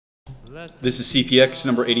This is CPX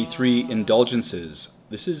number 83, Indulgences.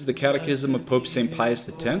 This is the Catechism of Pope St. Pius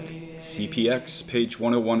X, CPX, page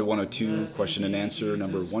 101 to 102, question and answer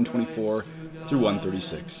number 124 through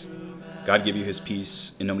 136. God give you his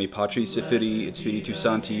peace. In nomine Patris et Filii et Spiritus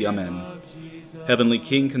Sancti. Amen. Heavenly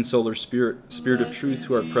King, Consoler, Spirit of truth,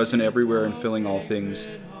 who art present everywhere and filling all things,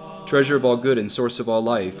 treasure of all good and source of all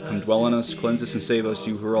life, come dwell in us, cleanse us and save us,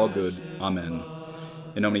 you who are all good. Amen.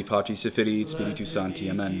 In nomine Patris et Filii et Spiritus Sancti.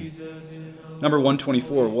 Amen. Number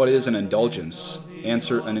 124, what is an indulgence?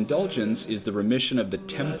 Answer, an indulgence is the remission of the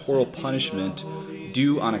temporal punishment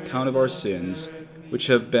due on account of our sins, which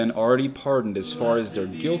have been already pardoned as far as their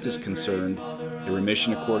guilt is concerned, a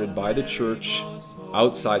remission accorded by the Church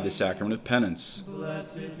outside the sacrament of penance.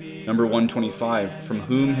 Number 125, from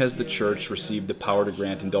whom has the Church received the power to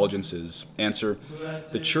grant indulgences? Answer,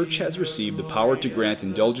 the Church has received the power to grant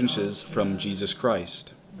indulgences from Jesus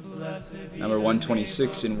Christ. Number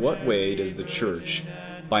 126, in what way does the Church,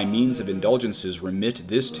 by means of indulgences, remit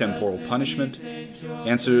this temporal punishment?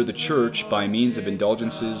 Answer, the Church, by means of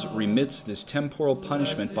indulgences, remits this temporal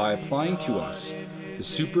punishment by applying to us the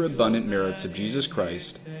superabundant merits of Jesus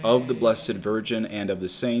Christ, of the Blessed Virgin, and of the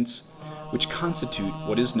saints, which constitute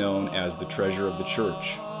what is known as the treasure of the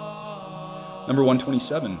Church. Number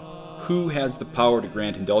 127, who has the power to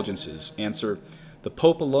grant indulgences? Answer, the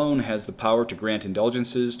Pope alone has the power to grant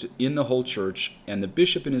indulgences in the whole Church, and the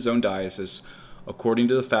bishop in his own diocese, according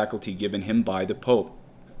to the faculty given him by the Pope.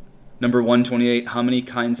 Number 128, how many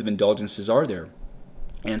kinds of indulgences are there?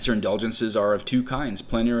 Answer, indulgences are of two kinds,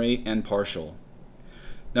 plenary and partial.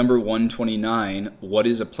 Number 129, what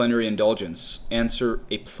is a plenary indulgence? Answer,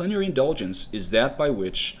 a plenary indulgence is that by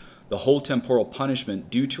which the whole temporal punishment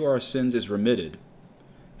due to our sins is remitted.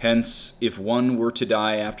 Hence, if one were to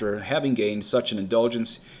die after having gained such an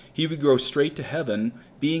indulgence, he would go straight to heaven,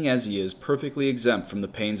 being as he is perfectly exempt from the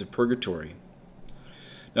pains of purgatory.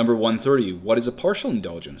 Number 130, what is a partial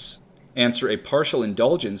indulgence? Answer, a partial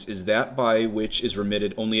indulgence is that by which is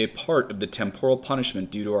remitted only a part of the temporal punishment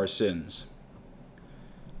due to our sins.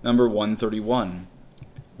 Number 131,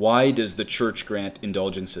 why does the Church grant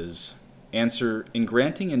indulgences? Answer, in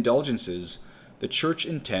granting indulgences, the Church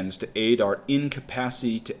intends to aid our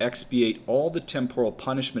incapacity to expiate all the temporal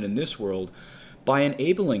punishment in this world by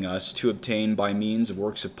enabling us to obtain by means of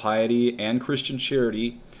works of piety and Christian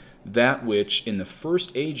charity that which in the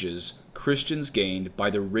first ages Christians gained by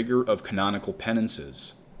the rigor of canonical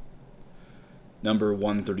penances. Number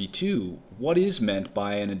 132, what is meant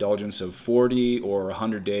by an indulgence of 40 or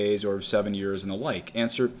 100 days or of 7 years and the like?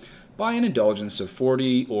 Answer, by an indulgence of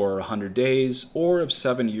 40 or 100 days or of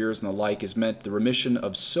 7 years and the like is meant the remission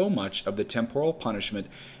of so much of the temporal punishment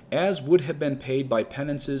as would have been paid by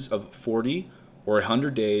penances of 40 or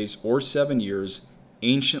 100 days or 7 years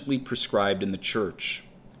anciently prescribed in the Church.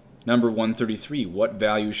 Number 133, what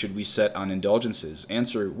value should we set on indulgences?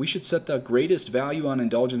 Answer, we should set the greatest value on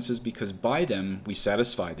indulgences because by them we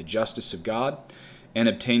satisfy the justice of God and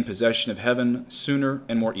obtain possession of heaven sooner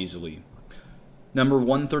and more easily. Number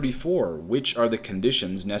 134, which are the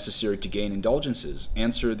conditions necessary to gain indulgences?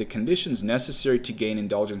 Answer, the conditions necessary to gain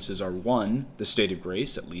indulgences are 1, the state of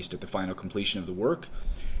grace, at least at the final completion of the work,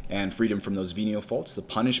 and freedom from those venial faults, the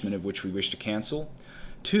punishment of which we wish to cancel.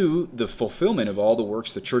 2, the fulfillment of all the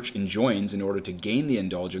works the Church enjoins in order to gain the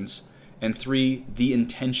indulgence. And 3, the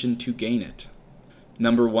intention to gain it.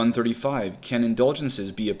 Number 135, can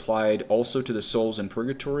indulgences be applied also to the souls in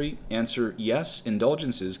purgatory? Answer, yes,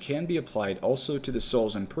 indulgences can be applied also to the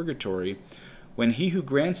souls in purgatory when he who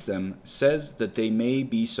grants them says that they may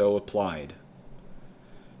be so applied.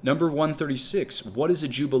 Number 136, what is a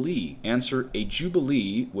jubilee? Answer, a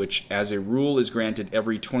jubilee, which as a rule is granted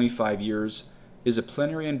every 25 years, is a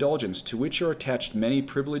plenary indulgence to which are attached many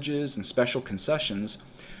privileges and special concessions,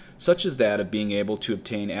 such as that of being able to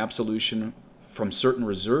obtain absolution from certain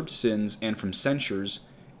reserved sins and from censures,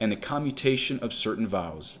 and the commutation of certain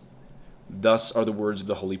vows. Thus are the words of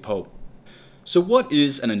the Holy Pope. So what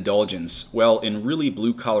is an indulgence? Well, in really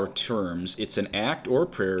blue-collar terms, it's an act or a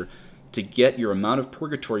prayer to get your amount of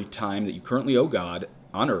purgatory time that you currently owe God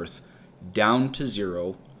on earth down to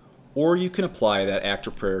 0, or you can apply that act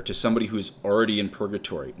or prayer to somebody who is already in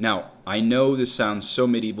purgatory. Now, I know this sounds so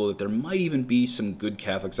medieval that there might even be some good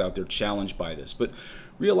Catholics out there challenged by this, but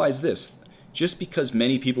realize this, just because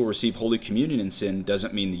many people receive Holy Communion in sin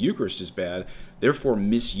doesn't mean the Eucharist is bad. Therefore,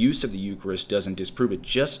 misuse of the Eucharist doesn't disprove it,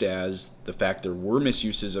 just as the fact there were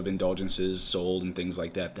misuses of indulgences sold and things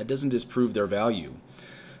like that. That doesn't disprove their value.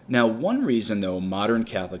 Now, one reason, though, modern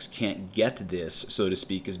Catholics can't get this, so to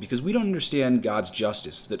speak, is because we don't understand God's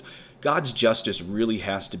justice, that God's justice really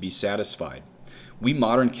has to be satisfied. We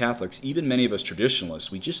modern Catholics, even many of us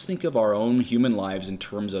traditionalists, we just think of our own human lives in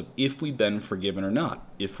terms of if we've been forgiven or not,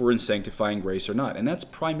 if we're in sanctifying grace or not. And that's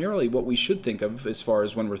primarily what we should think of as far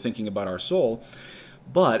as when we're thinking about our soul.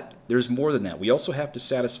 But there's more than that. We also have to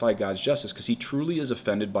satisfy God's justice because He truly is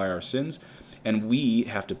offended by our sins, and we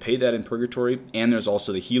have to pay that in purgatory, and there's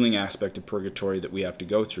also the healing aspect of purgatory that we have to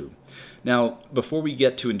go through. Now, before we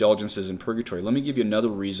get to indulgences in purgatory, let me give you another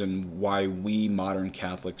reason why we modern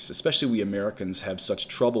Catholics, especially we Americans, have such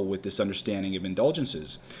trouble with this understanding of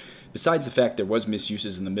indulgences. Besides the fact there was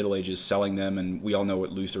misuses in the Middle Ages selling them, and we all know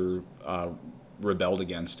what Luther rebelled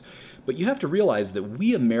against. But you have to realize that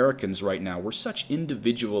we Americans right now, we're such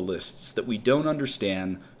individualists that we don't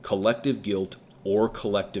understand collective guilt or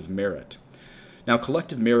collective merit. Now,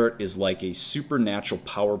 collective merit is like a supernatural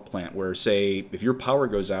power plant where, say, if your power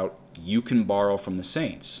goes out, you can borrow from the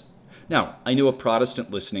saints. Now, I know a Protestant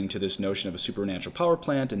listening to this notion of a supernatural power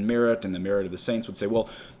plant and the merit of the saints would say, well,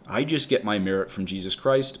 I just get my merit from Jesus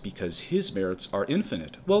Christ because His merits are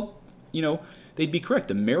infinite. Well, they'd be correct.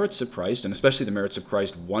 The merits of Christ, and especially the merits of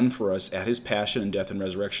Christ won for us at His passion and death and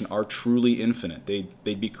resurrection, are truly infinite.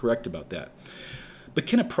 They'd be correct about that. But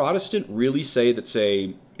can a Protestant really say that,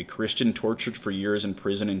 say, a Christian tortured for years in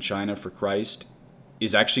prison in China for Christ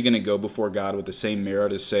is actually going to go before God with the same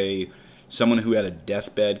merit as, say, someone who had a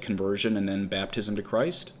deathbed conversion and then baptism to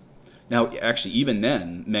Christ? Now, actually, even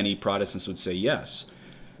then, many Protestants would say yes.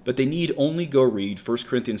 But they need only go read 1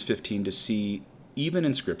 Corinthians 15 to see, even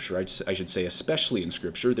in Scripture, I should say especially in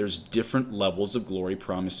Scripture, there's different levels of glory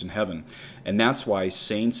promised in heaven. And that's why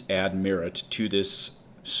saints add merit to this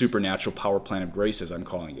supernatural power plant of grace, as I'm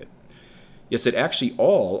calling it. Yes, it actually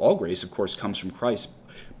all grace, of course, comes from Christ.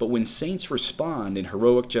 But when saints respond in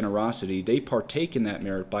heroic generosity, they partake in that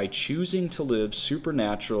merit by choosing to live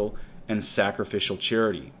supernatural and sacrificial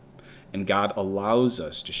charity. And God allows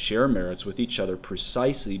us to share merits with each other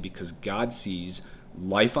precisely because God sees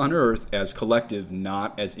life on earth as collective,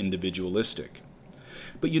 not as individualistic.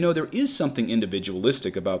 But there is something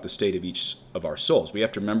individualistic about the state of each of our souls. We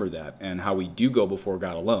have to remember that and how we do go before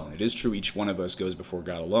God alone. It is true each one of us goes before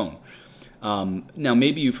God alone. Now,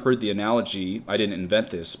 maybe you've heard the analogy, I didn't invent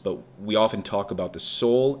this, but we often talk about the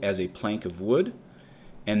soul as a plank of wood,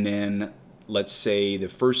 and then let's say the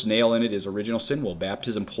first nail in it is original sin. Well,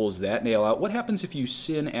 baptism pulls that nail out. What happens if you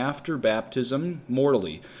sin after baptism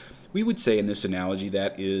mortally? We would say in this analogy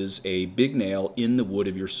that is a big nail in the wood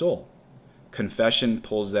of your soul. Confession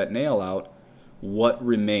pulls that nail out. What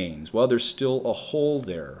remains? Well, there's still a hole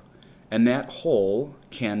there, and that hole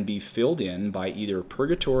can be filled in by either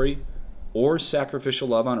purgatory or sacrificial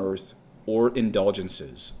love on earth or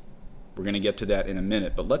indulgences. We're going to get to that in a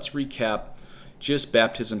minute, but let's recap just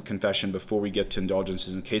baptism, confession before we get to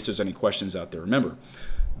indulgences in case there's any questions out there. Remember,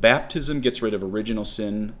 baptism gets rid of original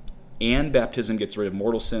sin, and baptism gets rid of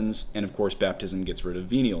mortal sins, and of course baptism gets rid of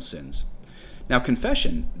venial sins. Now,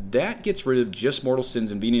 confession, that gets rid of just mortal sins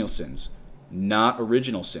and venial sins, not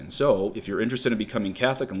original sin. So, if you're interested in becoming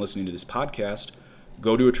Catholic and listening to this podcast,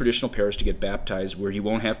 go to a traditional parish to get baptized where you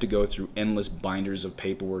won't have to go through endless binders of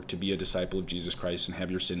paperwork to be a disciple of Jesus Christ and have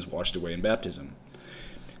your sins washed away in baptism.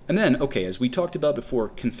 And then, as we talked about before,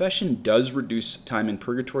 confession does reduce time in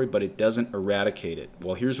purgatory, but it doesn't eradicate it.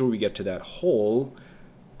 Well, here's where we get to that hole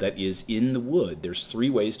that is in the wood. There's 3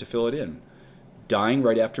 ways to fill it in. Dying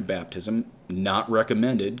right after baptism, not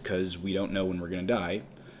recommended because we don't know when we're going to die,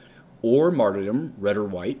 or martyrdom, red or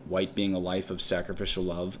white, white being a life of sacrificial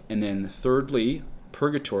love, and then thirdly,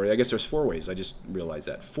 purgatory. I guess there's 4 ways. I just realized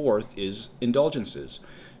that. 4th is indulgences.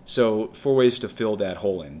 So 4 ways to fill that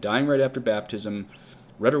hole in. Dying right after baptism,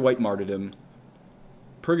 red or white martyrdom,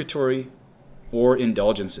 purgatory, or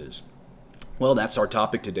indulgences. Well, that's our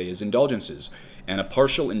topic today, is indulgences. And a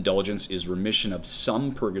partial indulgence is remission of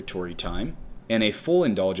some purgatory time, and a full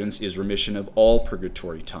indulgence is remission of all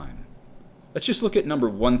purgatory time. Let's just look at number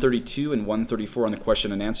 132 and 134 on the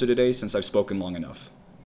question and answer today, since I've spoken long enough.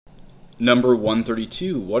 Number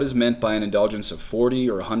 132, what is meant by an indulgence of 40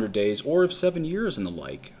 or 100 days, or of 7 years and the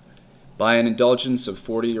like? By an indulgence of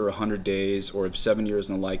 40 or 100 days, or of 7 years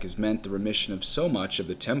and the like, is meant the remission of so much of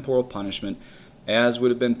the temporal punishment as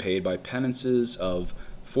would have been paid by penances of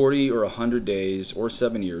 40 or 100 days, or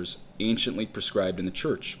 7 years, anciently prescribed in the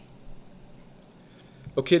Church.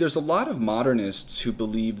 Okay, there's a lot of modernists who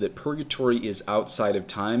believe that purgatory is outside of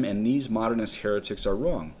time, and these modernist heretics are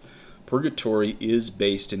wrong. Purgatory is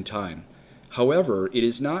based in time. However, it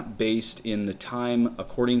is not based in the time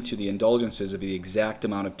according to the indulgences of the exact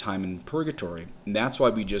amount of time in purgatory. And that's why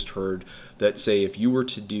we just heard that, say, if you were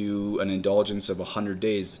to do an indulgence of 100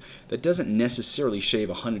 days, that doesn't necessarily shave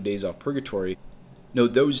 100 days off purgatory. No,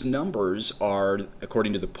 those numbers are,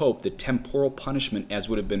 according to the Pope, the temporal punishment as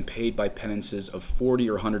would have been paid by penances of 40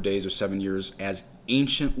 or 100 days or 7 years as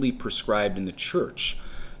anciently prescribed in the Church.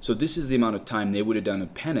 So this is the amount of time they would have done a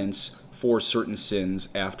penance for certain sins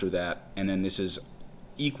after that, and then this is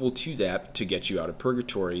equal to that to get you out of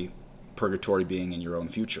purgatory, purgatory being in your own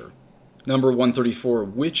future. Number 134,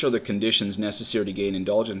 which are the conditions necessary to gain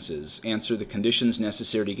indulgences? Answer, the conditions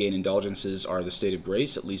necessary to gain indulgences are the state of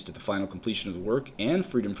grace, at least at the final completion of the work, and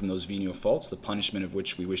freedom from those venial faults, the punishment of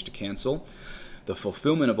which we wish to cancel, the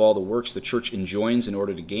fulfillment of all the works the Church enjoins in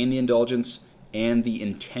order to gain the indulgence, and the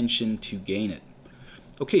intention to gain it.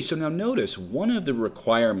 Okay, so now notice, one of the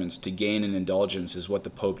requirements to gain an indulgence is what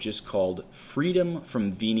the Pope just called freedom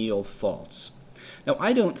from venial faults. Now,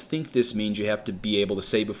 I don't think this means you have to be able to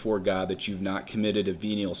say before God that you've not committed a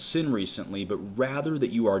venial sin recently, but rather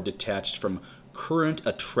that you are detached from current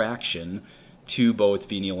attraction to both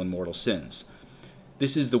venial and mortal sins.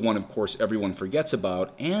 This is the one, of course, everyone forgets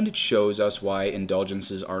about, and it shows us why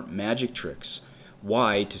indulgences aren't magic tricks.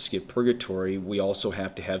 Why, to skip purgatory, we also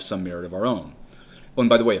have to have some merit of our own. Oh, and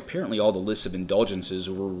by the way, apparently all the lists of indulgences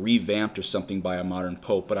were revamped or something by a modern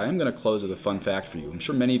pope, but I am going to close with a fun fact for you. I'm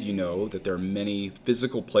sure many of you know that there are many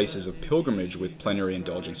physical places of pilgrimage with plenary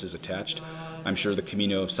indulgences attached. I'm sure the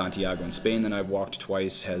Camino of Santiago in Spain that I've walked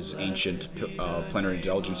twice has ancient plenary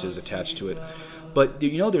indulgences attached to it. But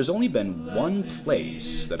you know, there's only been one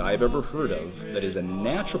place that I've ever heard of that is a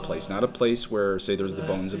natural place, not a place where, say, there's the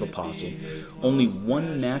bones of apostle. Only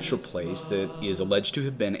one natural place that is alleged to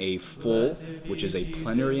have been a full, which is a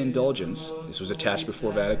plenary indulgence. This was attached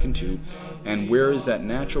before Vatican II. And where is that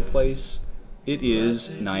natural place? It is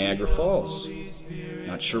Niagara Falls.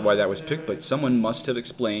 Not sure why that was picked, but someone must have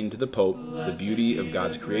explained to the Pope the beauty of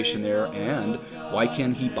God's creation there, and why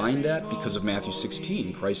can he bind that? Because of Matthew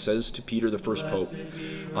 16. Christ says to Peter, the first Pope,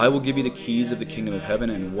 I will give you the keys of the kingdom of heaven,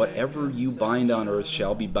 and whatever you bind on earth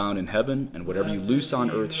shall be bound in heaven, and whatever you loose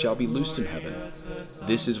on earth shall be loosed in heaven.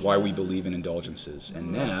 This is why we believe in indulgences,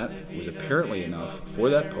 and that was apparently enough for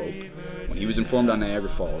that Pope, when he was informed on Niagara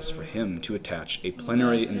Falls, for him to attach a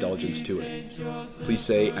plenary indulgence to it. Please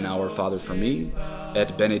say an Our Father for me,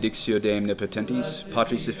 et benedictio Deum Omnipotentis,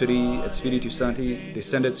 Patris et Filii et Spiritus Sancti,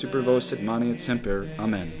 descendet super vos et manet semper.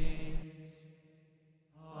 Amen.